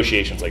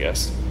negotiations, I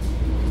guess.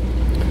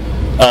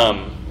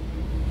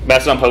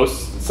 Mastodon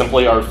posts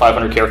simply are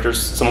 500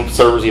 characters. Some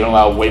servers even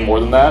allow way more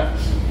than that.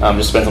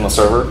 Just depends on the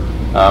server.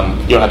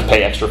 You don't have to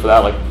pay extra for that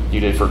like you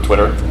did for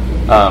Twitter.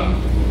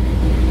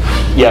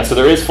 Yeah, so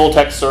there is full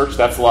text search.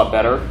 That's a lot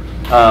better.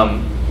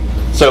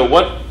 So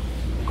what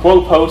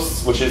quote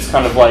posts, which is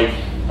kind of like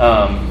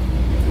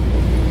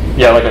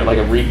like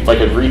a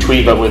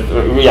retweet, but with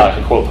like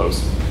a quote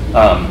post,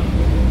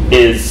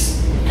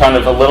 is kind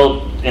of a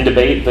little in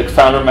debate. The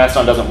founder of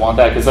Mastodon doesn't want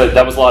that, because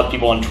that was a lot of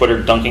people on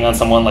Twitter dunking on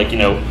someone, like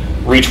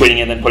retweeting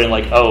it and then putting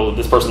like, oh,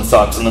 this person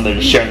sucks, and then they're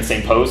just sharing the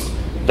same post.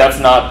 That's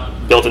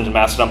not built into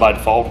Mastodon by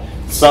default.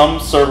 Some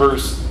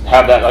servers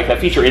have that, like that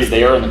feature is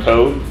there in the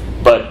code,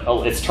 but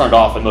it's turned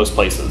off in most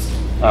places.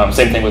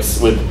 Same thing with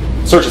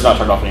search is not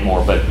turned off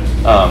anymore, but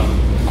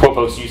quote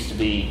posts used to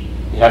be.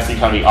 It has to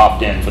kind of be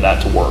opt-in for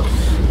that to work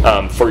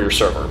for your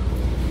server,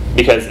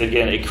 because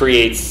again, it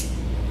creates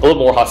a little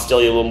more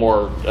hostility, a little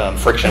more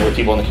friction with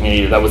people in the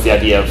community. That was the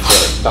idea of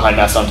behind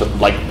Mastodon, to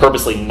like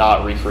purposely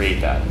not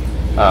recreate that.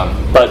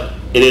 But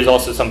it is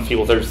also, some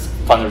people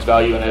find there's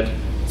value in it,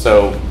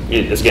 so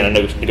it's again a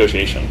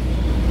negotiation.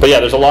 But yeah,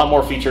 there's a lot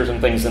more features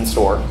and things in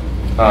store.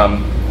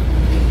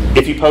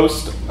 If you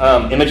post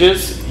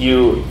images,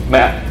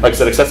 like I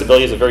said,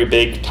 accessibility is a very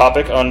big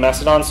topic on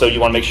Mastodon, so you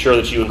want to make sure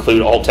that you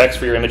include alt text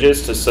for your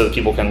images, so that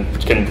people can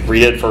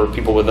read it, for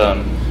people with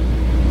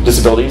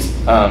disabilities,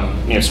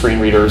 screen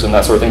readers and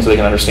that sort of thing, so they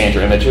can understand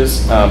your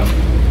images.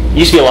 You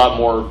used to be a lot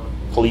more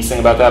policing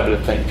about that, but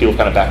I think people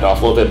kind of backed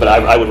off a little bit. But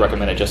I would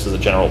recommend it just as a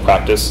general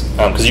practice,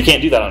 because you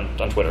can't do that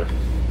on Twitter.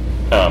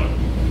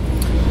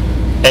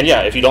 And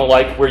yeah, if you don't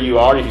like where you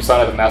are, if you sign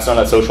up at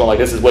Mastodon.social, like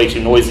this is way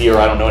too noisy, or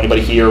I don't know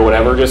anybody here or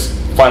whatever, just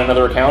find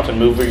another account and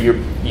move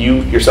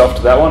yourself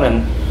to that one,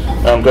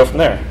 and go from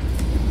there.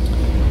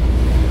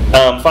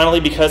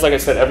 Finally, because like I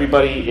said,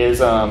 everybody is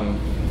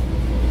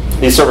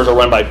these servers are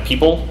run by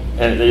people,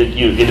 and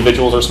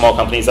individuals or small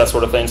companies, that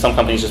sort of thing. Some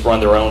companies just run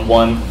their own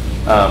one.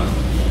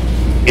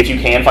 if you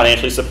can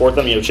financially support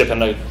them, chip in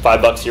like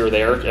 $5 here or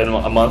there in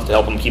a month to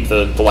help them keep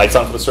the lights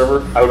on for the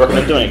server, I would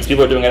recommend doing it. Because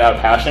people are doing it out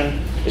of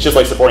passion. It's just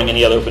like supporting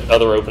any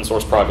other open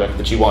source project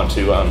that you want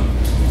to,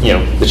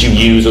 that you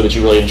use or that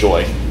you really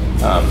enjoy.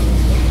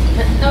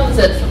 How is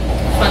that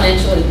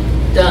financially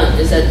done?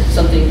 Is that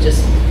something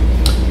just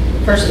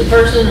person to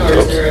person, or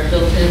is there a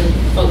built-in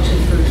function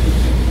for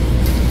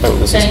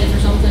paying for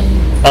something?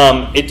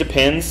 It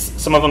depends.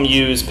 Some of them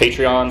use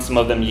Patreon. Some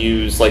of them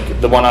use, like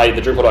the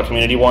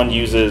Drupal.community one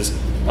uses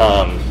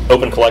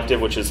Open Collective,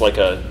 which is like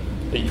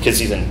because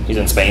he's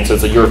in Spain, so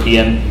it's a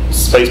European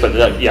space. But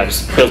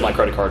just bills my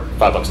credit card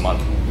 $5 a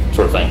month,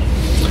 sort of thing.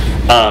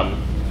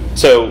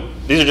 So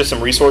these are just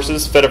some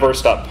resources.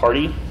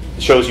 Fediverse.party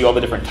shows you all the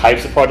different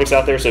types of projects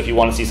out there. So if you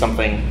want to see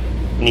something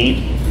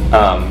neat,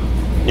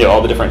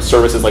 all the different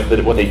services, like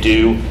what they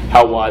do,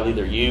 how widely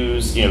they're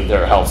used,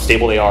 how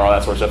stable they are, all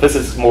that sort of stuff. This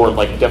is more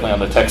like definitely on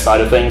the tech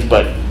side of things,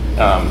 but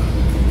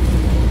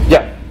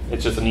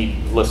it's just a neat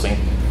listing.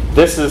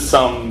 This is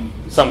some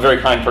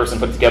very kind person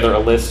put together a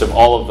list of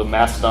all of the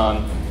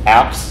Mastodon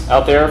apps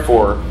out there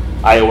for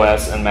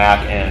iOS and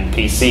Mac and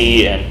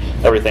PC and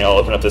everything. I'll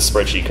open up this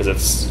spreadsheet because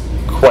it's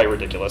quite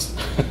ridiculous.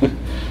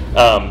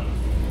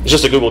 It's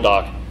just a Google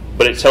Doc,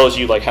 but it tells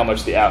you like how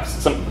much the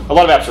apps. A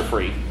lot of apps are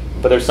free,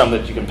 but there's some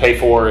that you can pay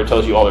for. It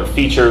tells you all their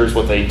features,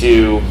 what they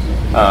do,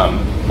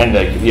 and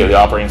the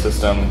operating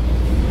system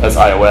as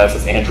iOS,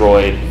 as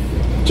Android,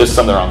 just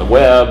some that are on the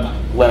web,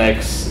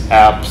 Linux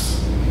apps.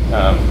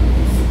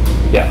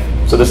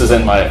 So this is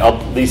in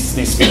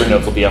these speaker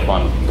notes will be up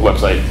on the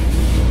website,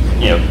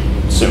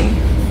 soon.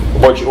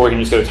 Or you can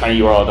just go to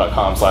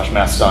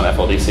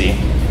tinyurl.com/mastodonfldc.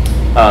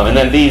 And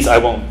then these I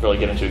won't really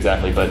get into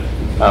exactly, but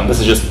this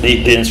is just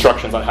the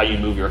instructions on how you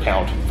move your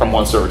account from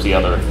one server to the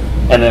other.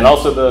 And then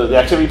also the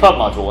Activity Pub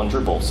module in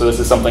Drupal. So this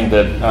is something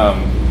that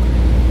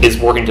is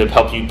working to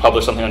help you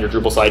publish something on your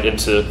Drupal site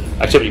into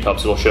Activity Pub.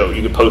 So it'll show,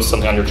 you could post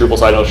something on your Drupal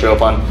site, it'll show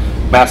up on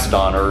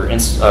Mastodon or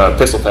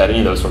PixelPad, any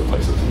of those sort of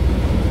places.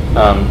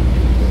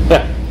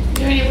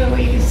 Is there anywhere where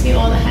you can see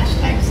all the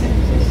hashtags that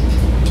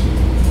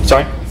exist?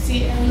 Sorry?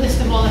 See a list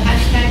of all the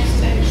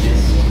hashtags that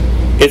exist?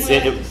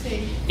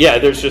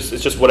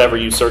 It's just whatever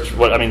you search.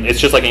 It's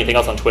just like anything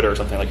else on Twitter or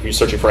something. Like if you're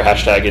searching for a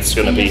hashtag, it's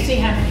going to be. See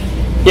how many.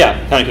 Yeah,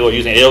 how many people are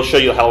using it. It'll show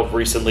you how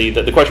recently.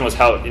 The question was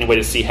any way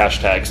to see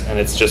hashtags, and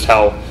it's just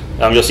how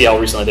you'll see how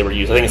recently they were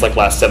used. I think it's like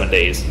last 7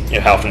 days.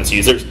 How often it's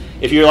used.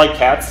 If you like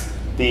cats,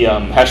 the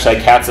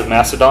hashtag cats of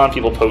Mastodon,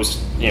 people post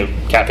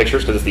cat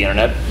pictures because it's the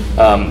internet.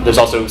 There's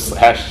also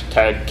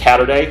hashtag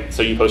Catterday,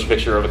 so you post a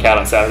picture of a cat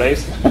on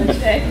Saturdays.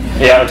 Today.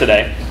 Yeah,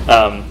 today.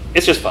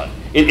 It's just fun.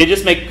 It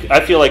just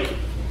I feel like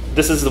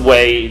this is the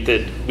way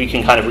that we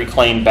can kind of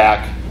reclaim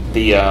back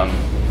the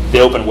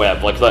open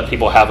web, like let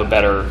people have a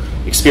better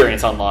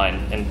experience online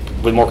and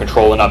with more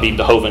control and not be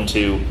beholden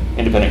to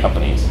independent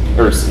companies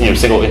or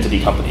single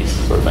entity companies,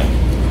 sort of thing.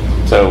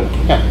 So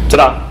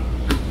ta-da.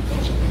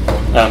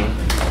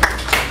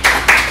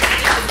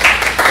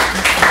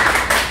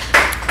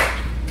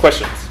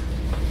 Questions?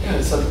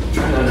 Yeah, so I'm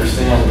trying to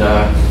understand.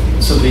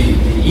 So the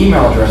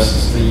email address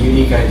is the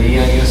unique ID,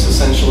 I guess,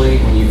 essentially,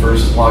 when you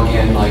first log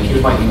in. Like,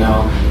 here's my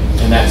email,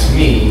 and that's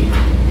me.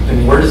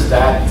 And where does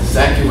that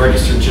get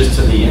registered just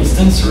to the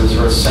instance, or is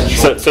there a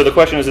central? So the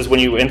question is when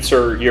you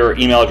enter your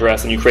email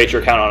address and you create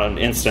your account on an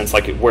instance,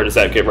 like where does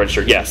that get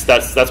registered? Yes,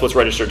 that's what's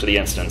registered to the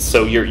instance.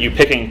 So you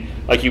picking,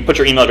 like you put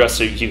your email address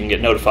so you can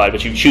get notified,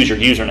 but you choose your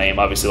username,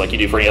 obviously, like you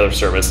do for any other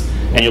service,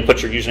 and you'll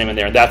put your username in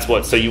there, and that's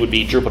what. So you would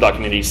be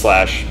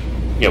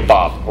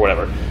Drupal.community/Bob or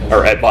whatever,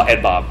 or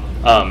 @Bob.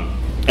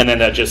 And then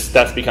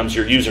that becomes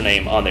your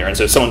username on there. And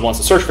so if someone wants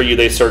to search for you,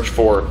 they search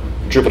for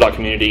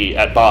Drupal.community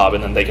 @Bob,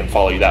 and then they can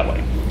follow you that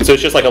way. So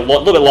it's just like a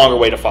little bit longer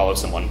way to follow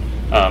someone.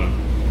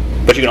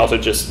 But you can also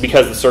just,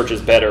 because the search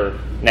is better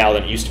now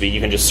than it used to be, you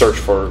can just search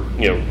for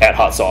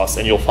 @HotSauce,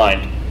 and you'll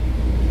find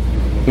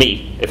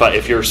me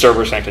if your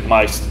server is connected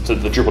to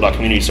the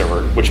Drupal.community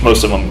server, which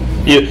most of them.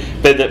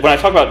 But when I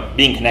talk about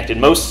being connected,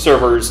 most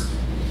servers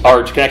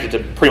are connected to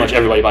pretty much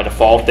everybody by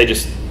default. They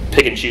just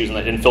pick and choose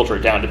and filter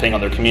it down depending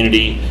on their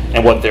community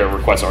and what their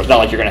requests are. It's not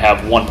like you're going to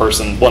have one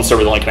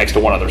server that only connects to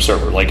one other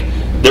server. Like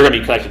they're going to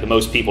be connected to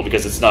most people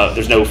because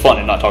there's no fun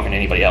in not talking to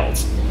anybody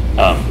else.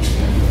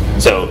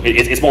 So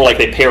it's more like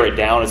they pare it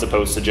down as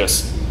opposed to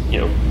just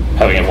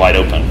having it wide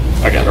open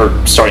or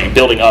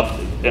building up.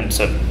 And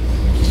so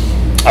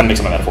I'm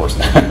mixing my metaphors.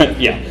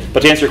 Yeah,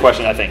 but to answer your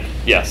question, I think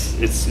yes,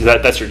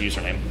 that's your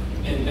username.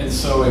 And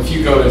so if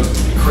you go to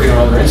create on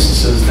other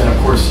instances, then of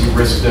course you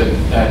risk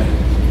that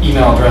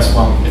email address,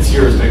 well, it's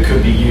yours, but it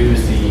could be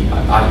used. The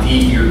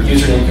ID, your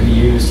username could be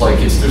used. Like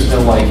there's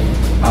no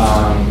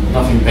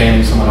nothing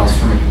banning someone else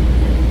from.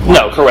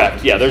 No,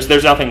 correct. Yeah,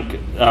 there's nothing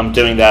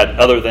doing that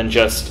other than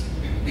just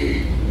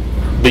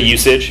the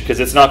usage,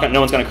 because no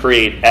one's going to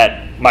create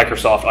at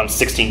Microsoft on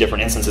 16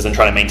 different instances and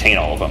try to maintain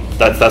all of them.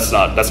 That's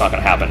not going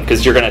to happen,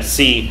 because you're going to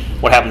see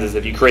what happens is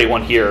if you create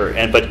one here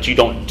but you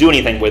don't do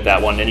anything with that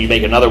one and you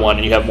make another one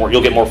and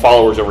you'll get more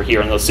followers over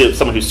here, and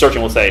someone who's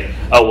searching will say,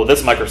 oh well,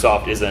 this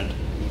Microsoft isn't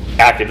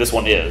active. This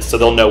one is, so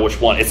they'll know which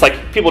one. It's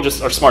like people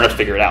just are smart enough to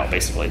figure it out,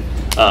 basically.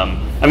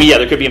 I mean, yeah,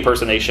 there could be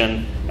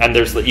impersonation, and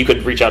you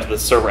could reach out to the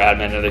server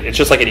admin, and it's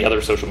just like any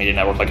other social media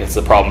network. Like it's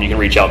a problem, you can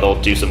reach out,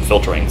 they'll do some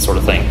filtering sort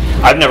of thing.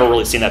 I've never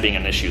really seen that being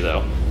an issue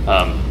though.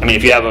 I mean,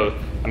 if you have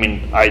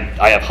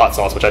I have hot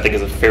sauce, which I think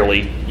is a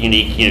fairly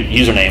unique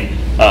username,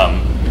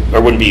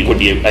 or would be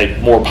a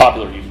more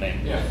popular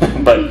username.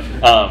 Yeah. But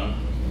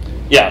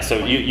yeah,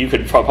 so you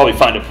could probably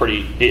find a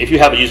pretty. If you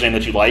have a username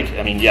that you like,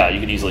 I mean, yeah, you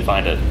could easily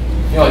find it.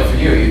 You know, like for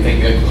you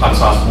think like hot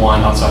sauce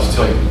 1, hot sauce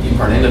 2, like you can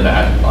run into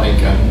that like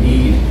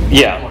need.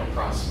 Yeah.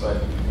 Across,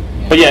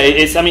 but yeah,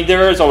 it's. I mean,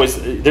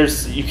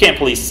 you can't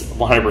police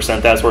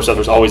 100% that sort of stuff.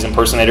 There's always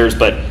impersonators,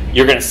 but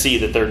you're going to see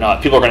that they're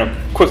not. People are going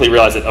to quickly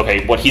realize that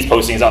okay, what he's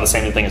posting is not the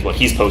same thing as what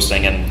he's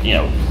posting, and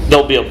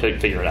they'll be able to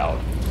figure it out.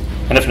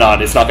 And if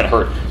not, it's not going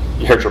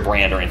to hurt your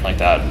brand or anything like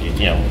that.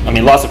 I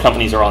mean, lots of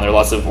companies are on there,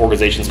 lots of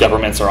organizations,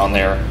 governments are on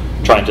there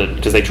trying to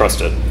because they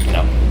trust it.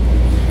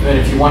 And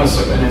if you want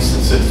an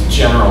instance that's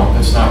general,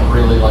 it's not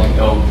really like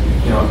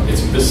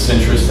it's this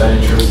interest, that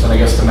interest, then I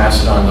guess the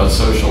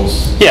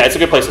Mastodon.socials. Yeah, it's a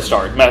good place to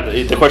start.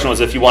 The question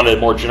was if you wanted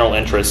more general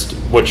interest,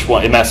 which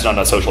one? In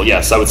Mastodon.social,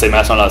 yes, I would say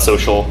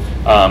Mastodon.social.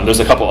 There's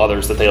a couple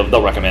others that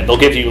they'll recommend. They'll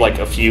give you like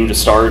a few to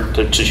start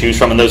to choose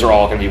from, and those are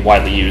all going to be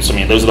widely used. I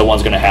mean, those are the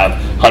ones going to have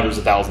hundreds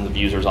of thousands of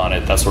users on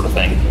it, that sort of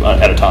thing,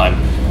 at a time.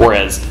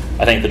 Whereas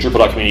I think the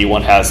Drupal.community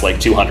one has like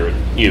 200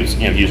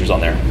 users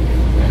on there.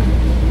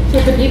 So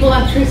the people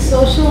on Truth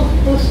Social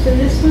post in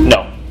this one?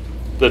 No.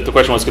 The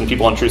question was, can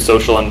people on Truth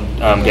Social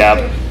and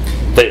Gab?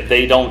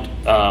 They don't.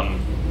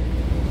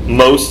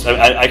 Most,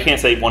 I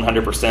can't say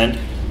 100%,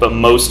 but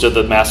most of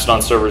the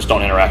Mastodon servers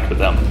don't interact with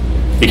them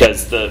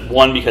because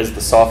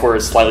the software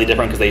is slightly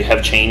different because they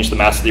have changed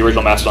the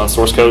original Mastodon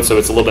source code, so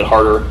it's a little bit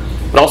harder.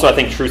 But also, I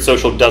think Truth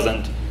Social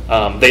doesn't.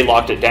 They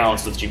locked it down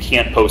so that you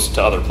can't post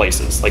to other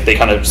places. Like they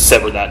kind of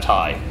severed that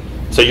tie,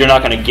 so you're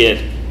not going to get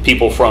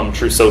people from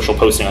Truth Social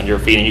posting on your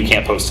feed, and you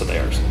can't post to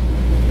theirs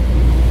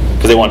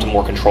because they want to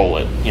more control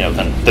it,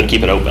 than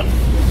keep it open.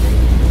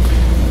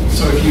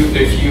 So if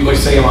you like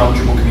say I'm on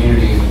Drupal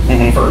community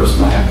first,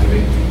 and I have to be,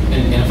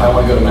 and if I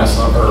want to go to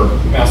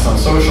Mastodon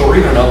Social or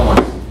even another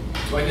one,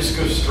 do I just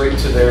go straight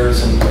to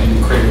theirs and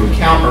create a new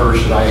account, or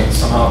should I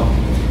somehow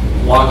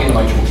log into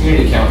my Drupal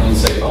community account and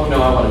say, oh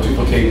no, I want to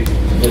duplicate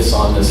this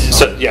on this?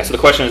 So the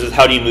question is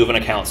how do you move an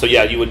account? So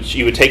yeah, you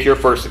would take your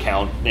first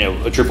account,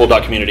 a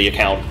Drupal.community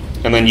account,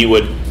 and then you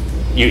would.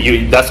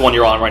 That's the one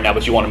you're on right now,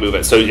 but you want to move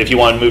it. So if you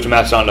want to move to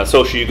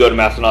Mastodon.social, you go to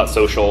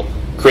Mastodon.social,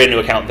 create a new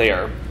account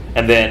there,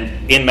 and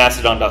then in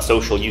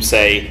Mastodon.social, you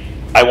say,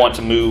 I want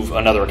to move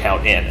another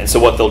account in. And so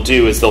what they'll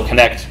do is they'll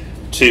connect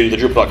to the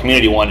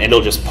Drupal.community one, and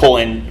it'll just pull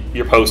in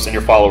your posts and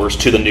your followers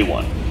to the new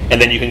one. And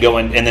then you can go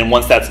in, and then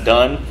once that's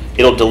done,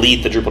 it'll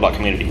delete the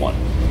Drupal.community one.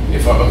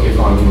 If I want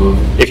to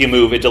move. If you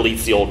move, it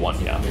deletes the old one,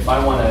 yeah. If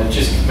I want to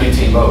just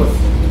maintain both,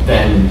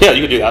 then... Yeah,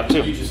 you can do that,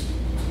 too. You just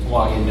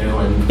log in new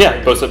and...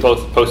 Yeah, post.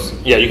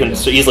 Yeah, you can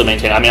easily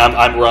maintain. I mean,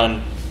 I'm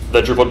run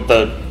the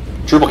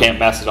Drupal Camp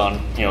Mastodon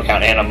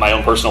account, and my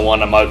own personal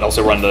one. I might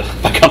also run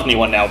my company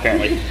one now,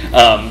 apparently.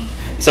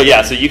 So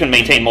you can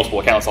maintain multiple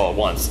accounts all at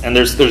once. And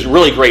there's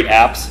really great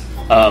apps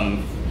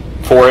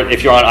for it.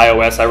 If you're on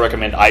iOS, I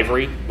recommend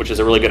Ivory, which is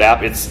a really good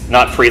app. It's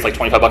not free; it's like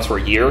 $25 for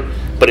a year.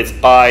 But it's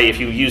if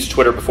you used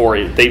Twitter before,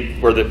 they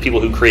were the people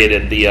who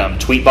created the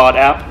Tweetbot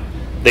app.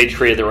 They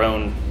created their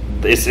own.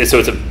 So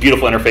it's a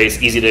beautiful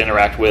interface, easy to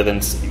interact with,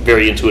 and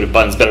very intuitive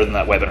buttons, better than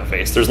that web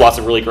interface. There's lots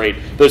of really great.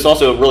 There's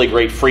also a really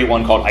great free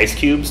one called Ice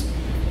Cubes,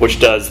 which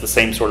does the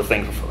same sort of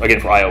thing for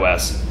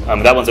iOS.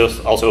 That one's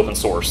also open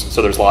source,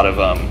 so there's a lot of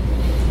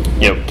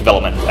active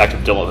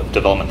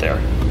development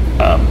there.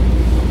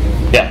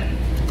 Yeah.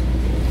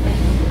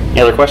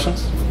 Any other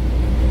questions?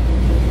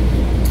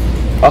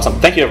 Awesome.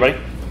 Thank you, everybody.